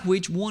by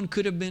which one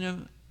could have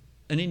been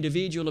an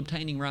individual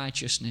obtaining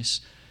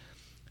righteousness.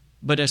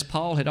 But as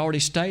Paul had already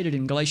stated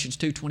in Galatians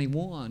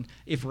 2:21,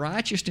 if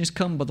righteousness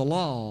come by the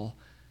law,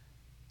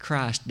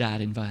 Christ died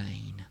in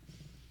vain.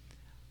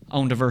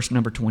 On to verse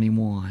number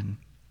 21.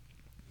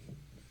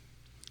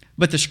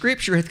 But the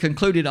Scripture hath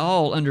concluded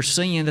all under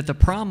sin, that the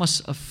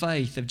promise of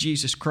faith of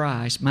Jesus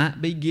Christ might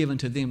be given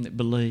to them that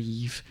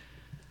believe.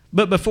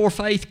 But before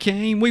faith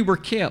came, we were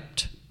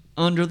kept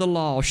under the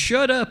law,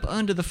 shut up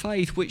unto the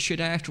faith which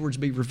should afterwards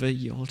be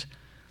revealed.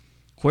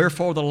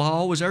 Wherefore the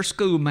law was our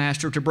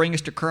schoolmaster to bring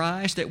us to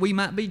Christ, that we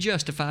might be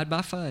justified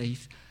by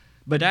faith.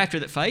 But after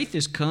that faith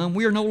is come,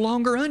 we are no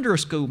longer under a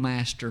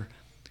schoolmaster.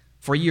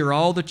 For ye are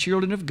all the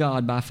children of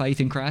God by faith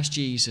in Christ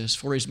Jesus.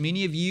 For as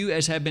many of you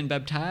as have been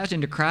baptized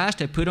into Christ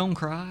have put on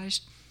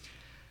Christ.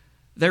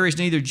 There is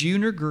neither Jew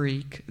nor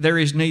Greek, there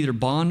is neither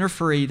bond nor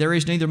free, there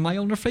is neither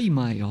male nor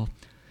female.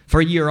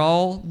 For ye are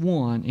all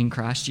one in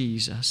Christ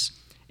Jesus.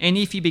 And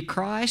if ye be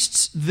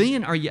Christ's,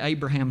 then are ye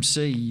Abraham's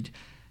seed,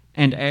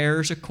 and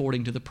heirs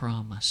according to the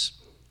promise.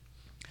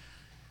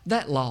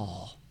 That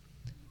law,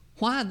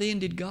 why then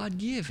did God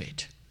give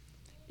it?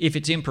 If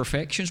its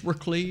imperfections were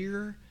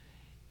clear,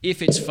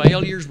 if its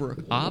failures were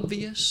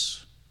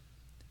obvious,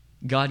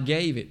 God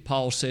gave it,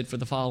 Paul said, for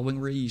the following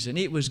reason.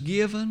 It was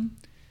given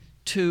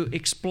to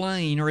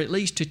explain, or at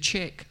least to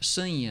check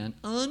sin,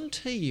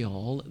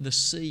 until the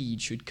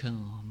seed should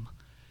come.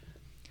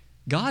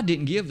 God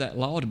didn't give that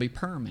law to be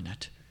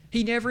permanent.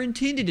 He never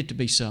intended it to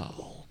be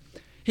so.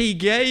 He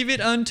gave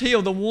it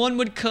until the one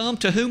would come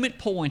to whom it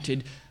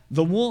pointed,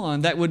 the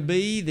one that would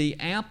be the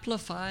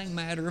amplifying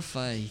matter of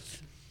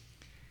faith.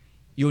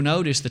 You'll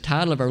notice the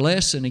title of our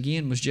lesson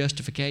again was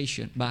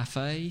Justification by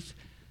Faith.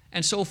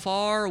 And so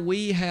far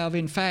we have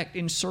in fact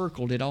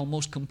encircled it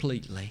almost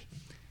completely.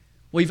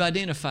 We've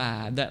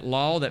identified that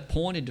law that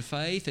pointed to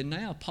faith, and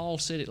now Paul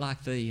said it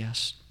like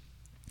this.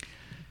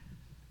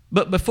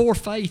 But before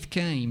faith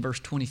came, verse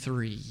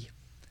 23,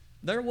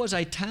 there was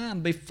a time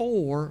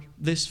before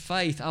this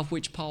faith of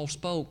which Paul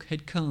spoke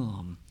had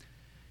come.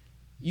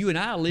 You and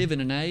I live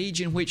in an age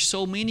in which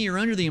so many are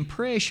under the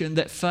impression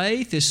that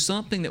faith is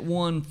something that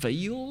one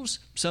feels,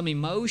 some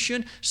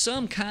emotion,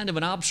 some kind of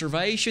an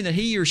observation that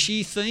he or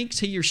she thinks,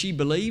 he or she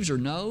believes or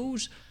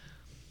knows.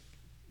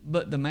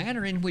 But the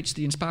manner in which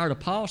the inspired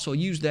apostle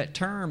used that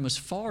term was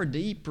far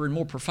deeper and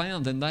more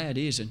profound than that,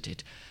 isn't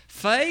it?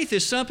 Faith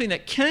is something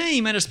that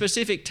came at a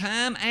specific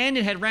time, and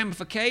it had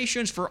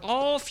ramifications for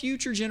all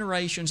future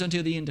generations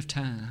until the end of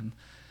time.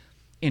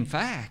 In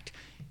fact,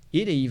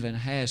 it even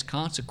has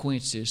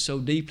consequences so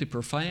deeply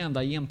profound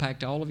they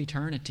impact all of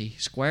eternity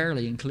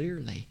squarely and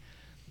clearly.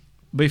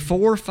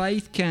 Before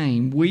faith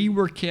came, we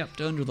were kept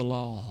under the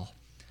law.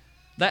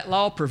 That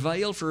law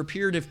prevailed for a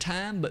period of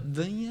time, but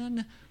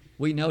then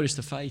we notice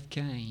the faith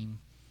came.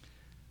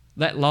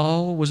 That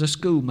law was a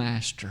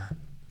schoolmaster.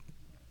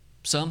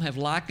 Some have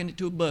likened it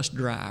to a bus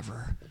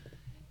driver.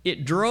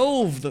 It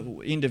drove the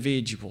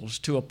individuals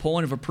to a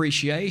point of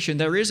appreciation.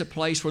 There is a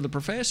place where the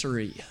professor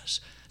is.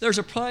 There's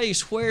a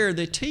place where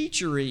the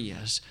teacher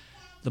is.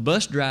 The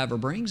bus driver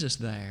brings us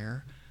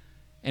there.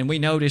 And we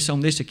notice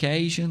on this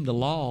occasion, the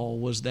law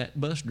was that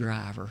bus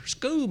driver,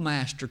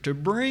 schoolmaster, to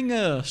bring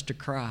us to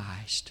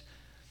Christ.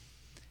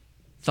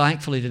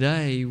 Thankfully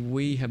today,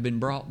 we have been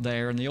brought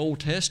there. In the Old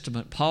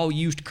Testament, Paul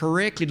used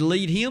correctly to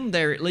lead him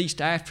there, at least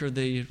after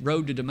the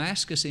road to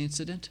Damascus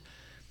incident.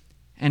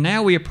 And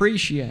now we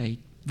appreciate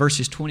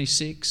verses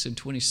 26 and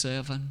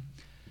 27.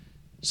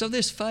 So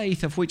this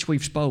faith of which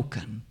we've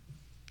spoken,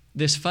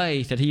 this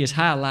faith that he has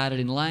highlighted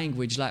in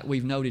language like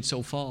we've noted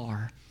so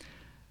far,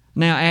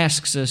 now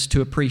asks us to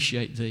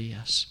appreciate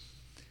this.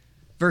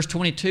 Verse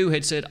 22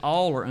 had said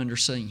all are under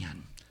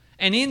sin.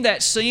 And in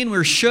that sin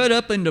we're shut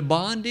up into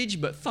bondage,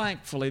 but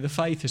thankfully the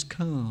faith has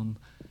come.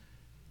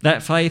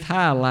 That faith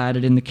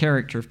highlighted in the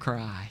character of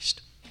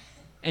Christ.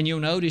 And you'll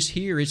notice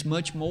here it's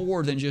much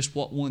more than just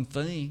what one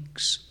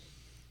thinks.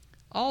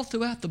 All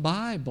throughout the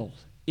Bible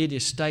it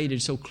is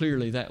stated so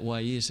clearly that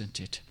way, isn't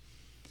it?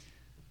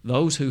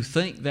 Those who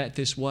think that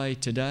this way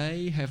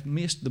today have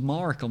missed the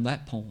mark on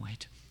that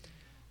point.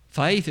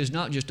 Faith is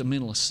not just a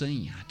mental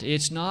assent.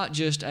 It's not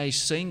just a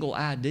single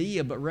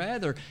idea, but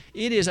rather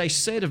it is a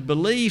set of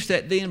beliefs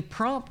that then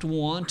prompt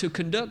one to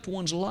conduct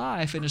one's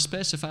life in a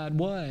specified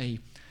way.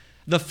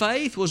 The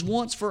faith was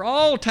once for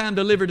all time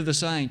delivered to the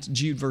saints,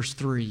 Jude verse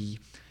 3.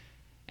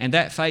 And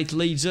that faith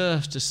leads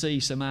us to see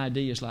some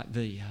ideas like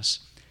this.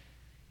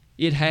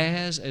 It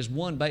has, as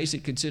one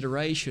basic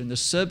consideration, the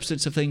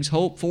substance of things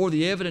hoped for,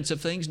 the evidence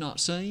of things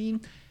not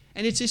seen.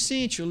 And it's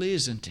essential,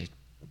 isn't it,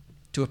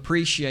 to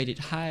appreciate it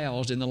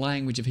housed in the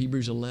language of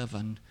Hebrews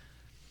 11.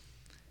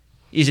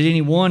 Is it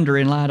any wonder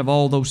in light of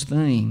all those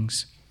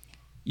things,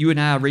 you and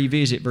I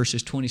revisit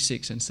verses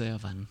 26 and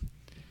 7.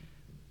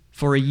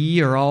 For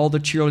ye are all the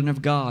children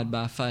of God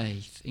by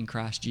faith in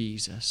Christ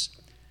Jesus.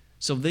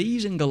 So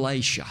these in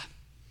Galatia,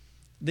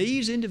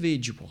 these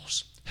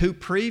individuals who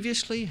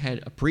previously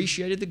had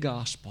appreciated the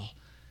gospel,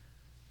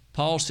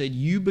 Paul said,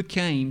 you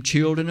became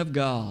children of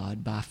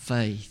God by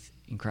faith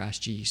in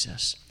Christ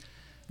Jesus.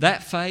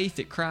 That faith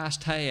that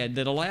Christ had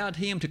that allowed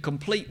Him to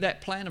complete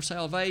that plan of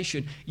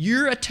salvation,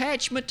 your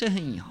attachment to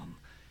Him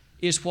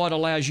is what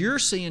allows your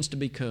sins to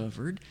be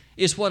covered,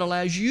 is what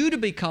allows you to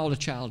be called a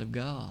child of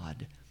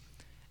God.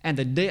 And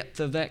the depth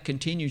of that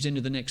continues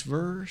into the next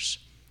verse.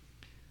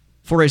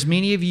 For as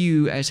many of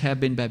you as have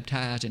been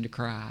baptized into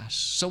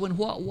Christ. So in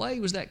what way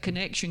was that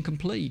connection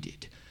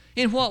completed?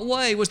 In what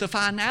way was the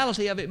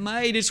finality of it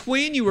made? It's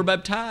when you were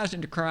baptized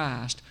into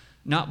Christ,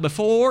 not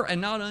before and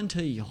not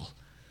until.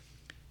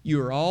 You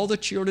are all the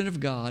children of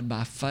God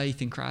by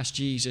faith in Christ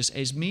Jesus.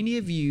 As many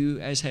of you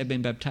as have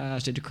been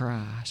baptized into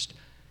Christ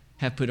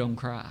have put on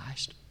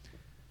Christ.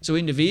 So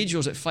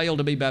individuals that fail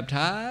to be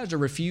baptized or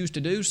refuse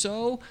to do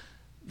so,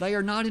 they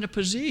are not in a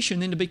position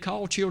then to be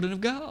called children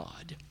of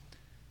God.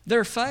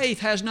 Their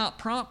faith has not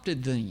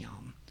prompted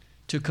them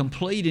to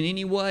complete in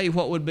any way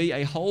what would be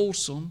a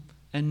wholesome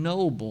and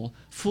noble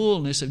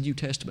fullness of New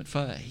Testament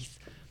faith.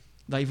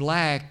 They've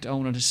lacked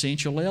on an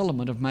essential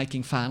element of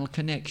making final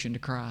connection to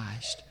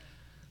Christ.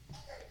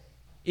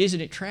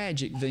 Isn't it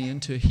tragic then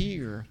to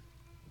hear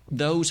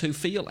those who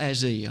feel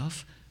as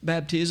if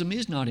baptism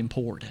is not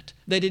important,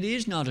 that it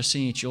is not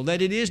essential,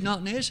 that it is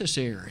not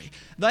necessary?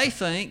 They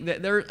think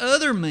that there are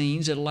other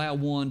means that allow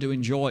one to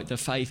enjoy the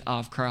faith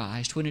of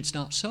Christ when it's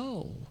not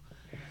so.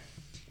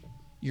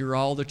 You're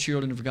all the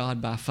children of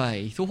God by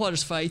faith. Well, what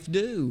does faith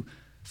do?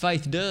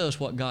 Faith does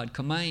what God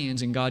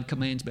commands, and God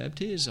commands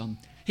baptism.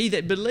 He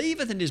that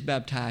believeth and is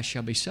baptized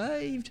shall be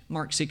saved.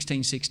 Mark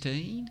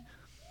 16:16.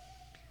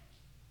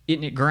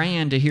 Isn't it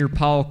grand to hear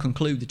Paul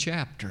conclude the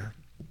chapter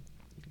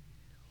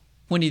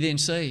when he then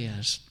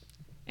says,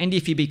 "And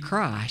if ye be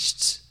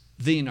Christ's,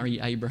 then are ye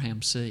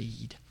Abraham's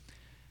seed."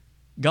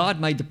 God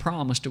made the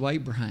promise to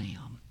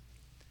Abraham.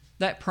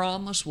 That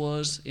promise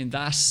was, "In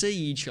thy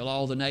seed shall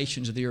all the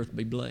nations of the earth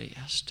be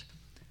blessed."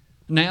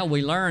 Now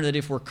we learn that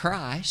if we're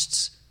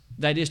Christ's,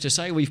 that is to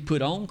say, we've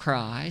put on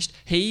Christ.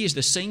 He is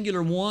the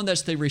singular one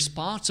that's the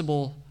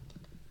responsible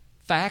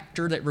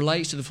factor that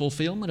relates to the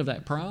fulfillment of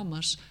that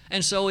promise.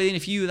 And so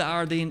if you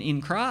are then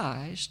in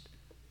Christ,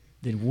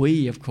 then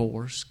we, of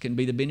course, can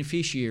be the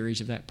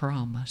beneficiaries of that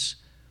promise.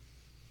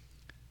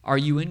 Are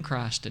you in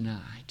Christ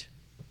tonight?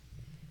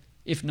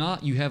 If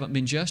not, you haven't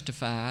been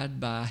justified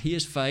by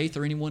His faith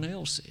or anyone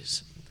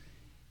else's,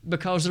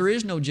 because there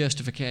is no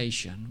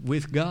justification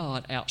with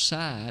God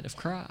outside of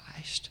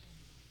Christ.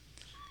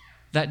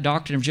 That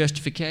doctrine of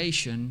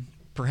justification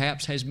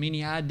perhaps has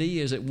many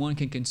ideas that one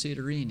can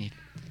consider in it.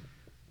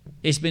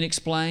 It's been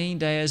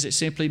explained as it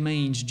simply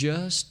means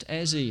just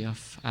as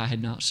if I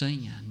had not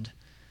sinned.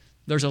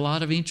 There's a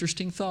lot of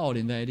interesting thought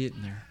in that,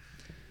 isn't there?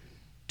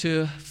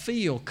 To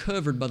feel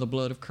covered by the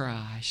blood of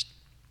Christ.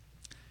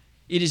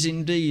 It is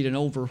indeed an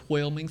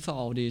overwhelming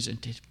thought,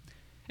 isn't it?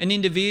 An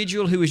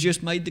individual who has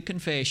just made the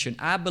confession,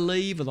 "I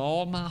believe with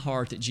all my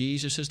heart that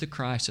Jesus is the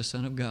Christ, the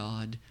Son of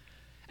God."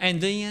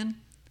 And then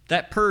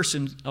that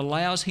person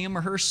allows him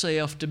or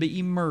herself to be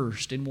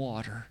immersed in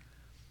water.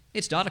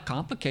 It's not a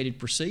complicated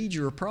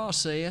procedure or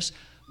process,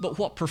 but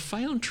what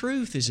profound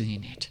truth is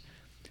in it.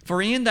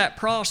 For in that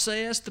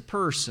process, the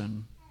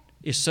person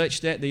is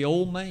such that the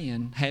old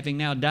man, having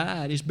now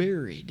died, is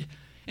buried.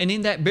 And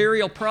in that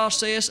burial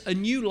process, a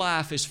new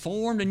life is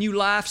formed, a new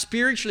life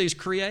spiritually is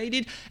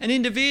created. An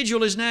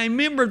individual is now a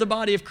member of the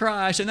body of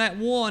Christ, and that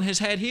one has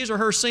had his or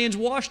her sins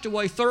washed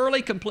away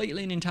thoroughly,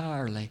 completely, and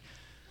entirely.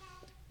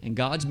 And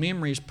God's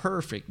memory is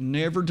perfect,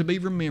 never to be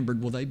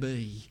remembered will they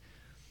be.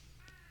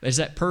 As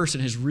that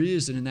person has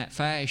risen in that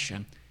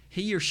fashion,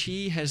 he or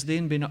she has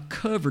then been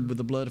covered with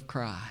the blood of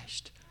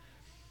Christ.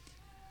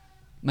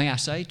 May I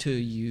say to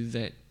you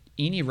that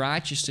any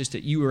righteousness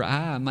that you or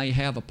I may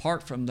have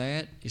apart from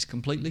that is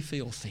completely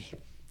filthy.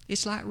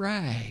 It's like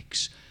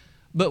rags.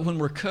 But when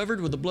we're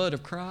covered with the blood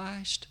of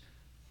Christ,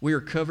 we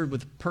are covered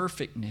with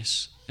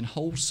perfectness and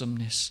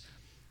wholesomeness,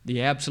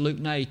 the absolute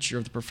nature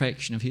of the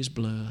perfection of His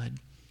blood.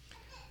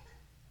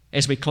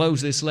 As we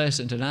close this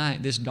lesson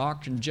tonight, this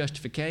doctrine of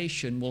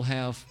justification will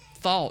have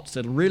thoughts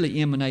that will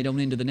really emanate on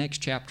into the next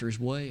chapter as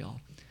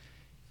well.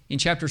 In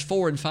chapters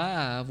 4 and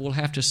 5, we'll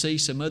have to see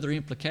some other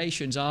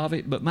implications of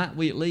it, but might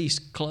we at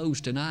least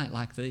close tonight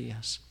like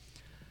this?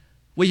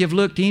 We have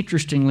looked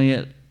interestingly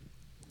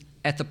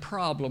at the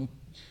problem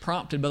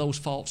prompted by those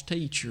false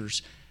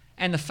teachers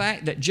and the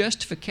fact that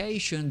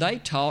justification, they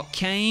taught,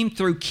 came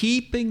through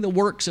keeping the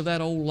works of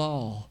that old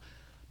law.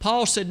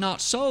 Paul said,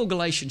 "Not so,"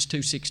 Galatians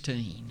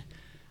 2:16,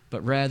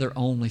 but rather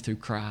only through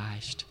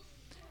Christ.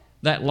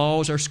 That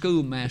law is our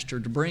schoolmaster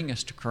to bring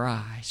us to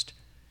Christ.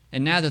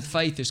 And now that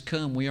faith has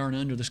come, we aren't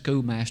under the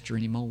schoolmaster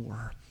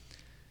anymore.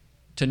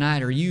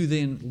 Tonight, are you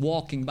then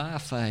walking by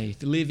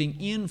faith, living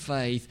in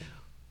faith,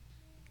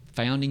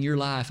 founding your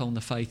life on the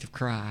faith of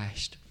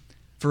Christ?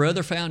 For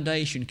other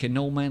foundation can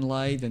no man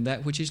lay than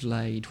that which is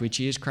laid, which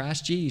is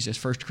Christ Jesus,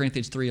 1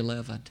 Corinthians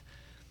 3:11.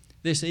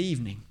 This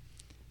evening,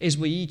 as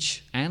we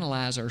each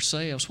analyze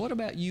ourselves, what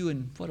about you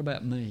and what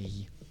about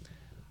me?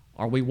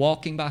 Are we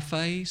walking by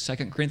faith,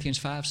 2 Corinthians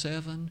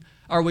 5:7?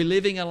 Are we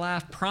living a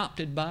life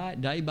prompted by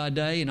it day by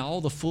day in all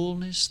the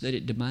fullness that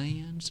it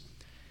demands?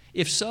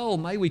 If so,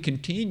 may we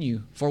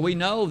continue, for we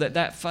know that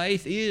that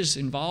faith is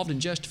involved in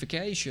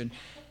justification,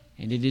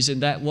 and it is in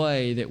that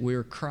way that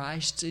we're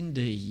Christ's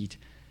indeed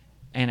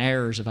and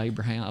heirs of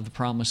Abraham, of the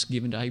promise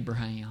given to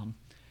Abraham.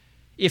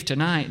 If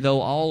tonight, though,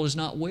 all is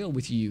not well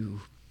with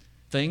you,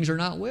 things are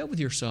not well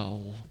with your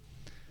soul,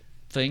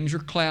 things are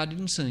clouded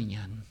in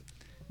sin,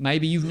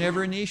 maybe you've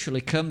never initially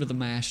come to the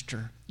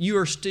Master, you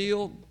are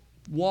still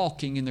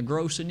walking in the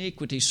gross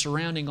iniquities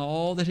surrounding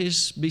all that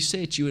has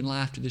beset you in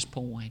life to this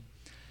point.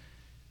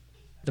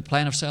 The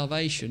plan of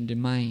salvation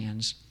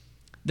demands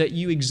that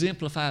you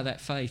exemplify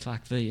that faith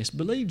like this.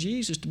 Believe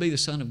Jesus to be the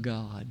Son of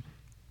God.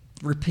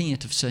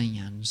 Repent of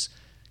sins.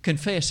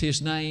 Confess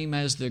His name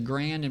as the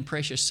grand and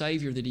precious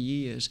Savior that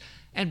He is,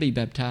 and be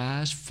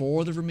baptized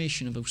for the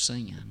remission of those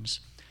sins.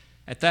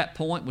 At that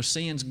point, with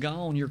sins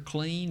gone, you're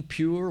clean,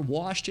 pure,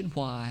 washed and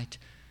white,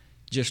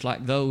 just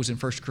like those in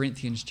 1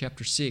 Corinthians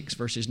chapter 6,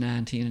 verses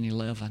 9, 10, and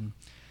 11.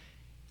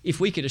 If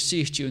we could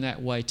assist you in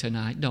that way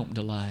tonight, don't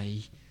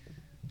delay.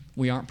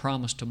 We aren't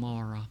promised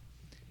tomorrow.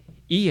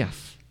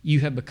 If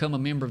you have become a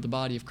member of the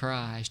body of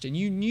Christ and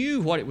you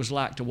knew what it was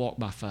like to walk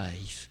by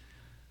faith,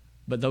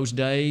 but those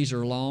days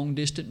are long,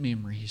 distant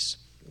memories.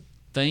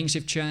 Things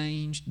have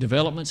changed.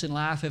 Developments in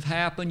life have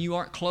happened. You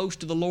aren't close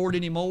to the Lord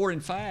anymore. In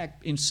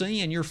fact, in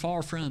sin, you're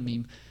far from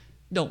Him.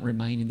 Don't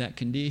remain in that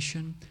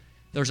condition.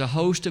 There's a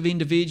host of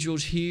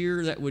individuals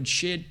here that would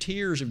shed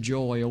tears of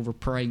joy over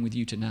praying with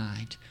you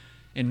tonight.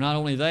 And not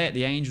only that,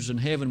 the angels in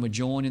heaven would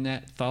join in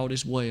that thought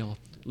as well.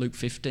 Luke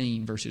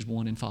 15, verses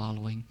 1 and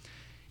following.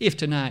 If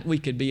tonight we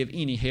could be of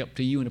any help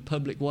to you in a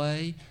public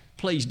way,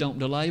 please don't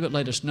delay, but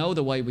let us know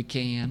the way we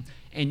can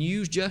and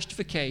use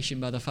justification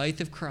by the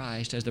faith of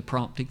Christ as the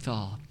prompting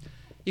thought.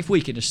 If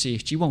we could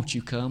assist you, won't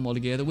you come while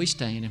together we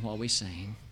stand and while we sing?